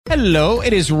Hello,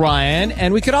 it is Ryan,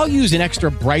 and we could all use an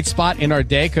extra bright spot in our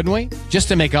day, couldn't we? Just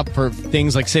to make up for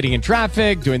things like sitting in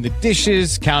traffic, doing the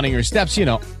dishes, counting your steps, you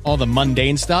know, all the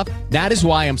mundane stuff. That is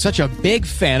why I'm such a big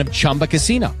fan of Chumba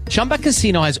Casino. Chumba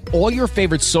Casino has all your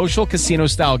favorite social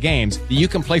casino-style games that you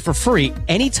can play for free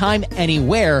anytime,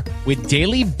 anywhere with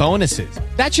daily bonuses.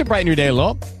 That should brighten your day a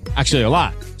little. Actually, a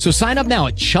lot. So sign up now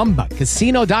at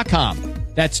ChumbaCasino.com.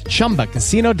 That's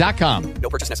ChumbaCasino.com. No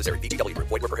purchase necessary. VGW Group.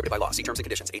 Void where prohibited by law. See terms and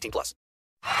conditions. 18 plus.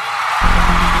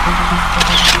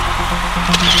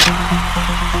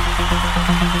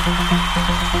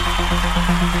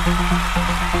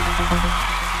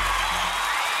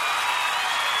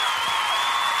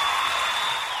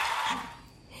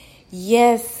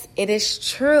 Yes, it is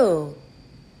true.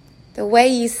 The way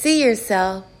you see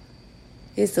yourself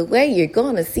is the way you're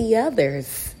going to see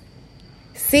others.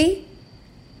 See?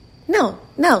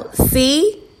 No,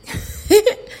 see?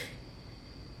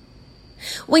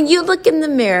 When you look in the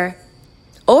mirror,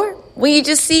 or when you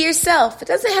just see yourself, it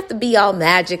doesn't have to be all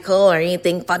magical or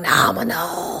anything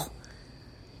phenomenal.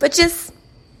 But just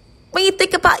when you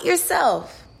think about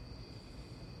yourself,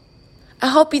 I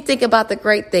hope you think about the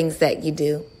great things that you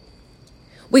do.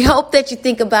 We hope that you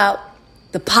think about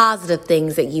the positive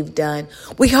things that you've done.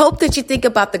 We hope that you think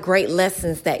about the great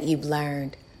lessons that you've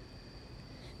learned.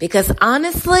 Because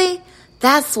honestly,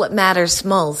 that's what matters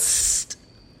most.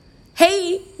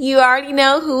 Hey, you already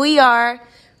know who we are.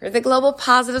 We're the Global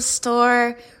Positive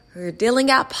Store. We're dealing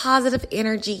out positive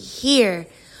energy here,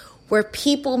 where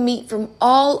people meet from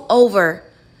all over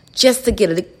just to get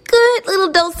a good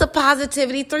little dose of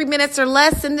positivity, 3 minutes or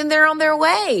less, and then they're on their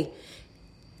way.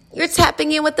 You're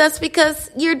tapping in with us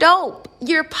because you're dope.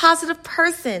 You're a positive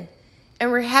person, and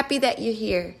we're happy that you're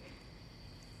here.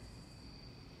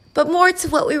 But more to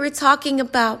what we were talking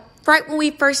about right when we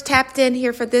first tapped in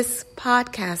here for this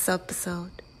podcast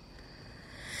episode.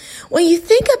 When you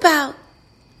think about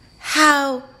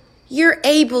how you're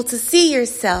able to see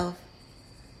yourself,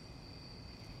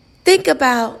 think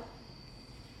about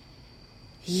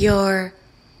your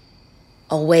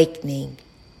awakening.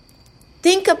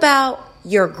 Think about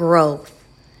your growth.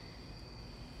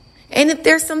 And if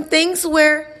there's some things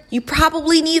where you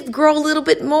probably need to grow a little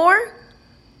bit more,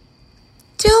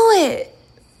 do it.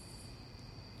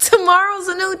 Tomorrow's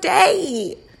a new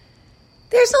day.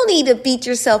 There's no need to beat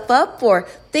yourself up or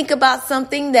think about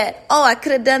something that, oh, I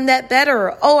could have done that better,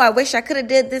 or oh, I wish I could have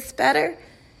did this better.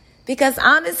 Because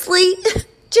honestly,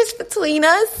 just between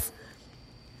us,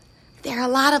 there are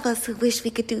a lot of us who wish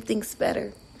we could do things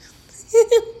better.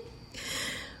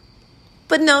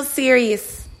 But no,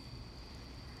 seriously,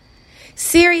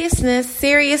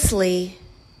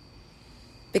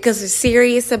 because we're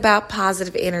serious about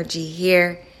positive energy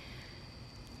here.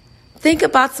 Think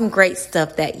about some great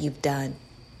stuff that you've done.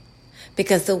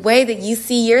 Because the way that you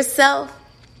see yourself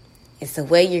is the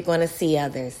way you're going to see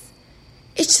others.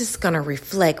 It's just going to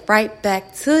reflect right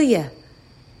back to you.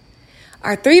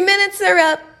 Our 3 minutes are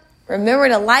up. Remember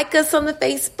to like us on the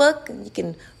Facebook. You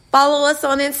can follow us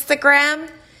on Instagram.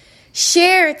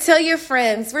 Share, tell your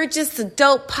friends. We're just a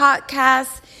dope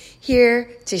podcast here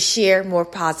to share more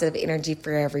positive energy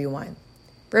for everyone.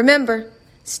 Remember,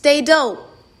 stay dope.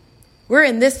 We're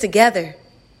in this together.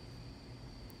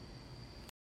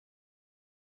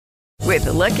 With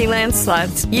the Lucky Land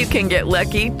Slots, you can get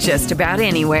lucky just about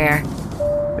anywhere.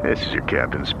 This is your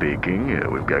captain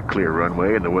speaking. We've got clear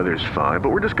runway and the weather's fine, but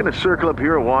we're just going to circle up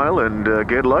here a while and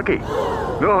get lucky.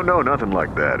 No, nothing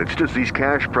like that. It's just these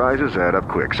cash prizes add up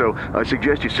quick. So I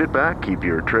suggest you sit back, keep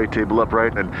your tray table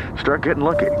upright, and start getting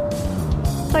lucky.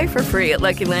 Play for free at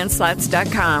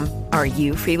LuckyLandSlots.com. Are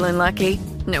you feeling lucky?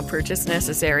 No purchase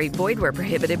necessary. Void where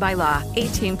prohibited by law.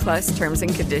 18 plus terms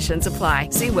and conditions apply.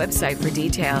 See website for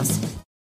details.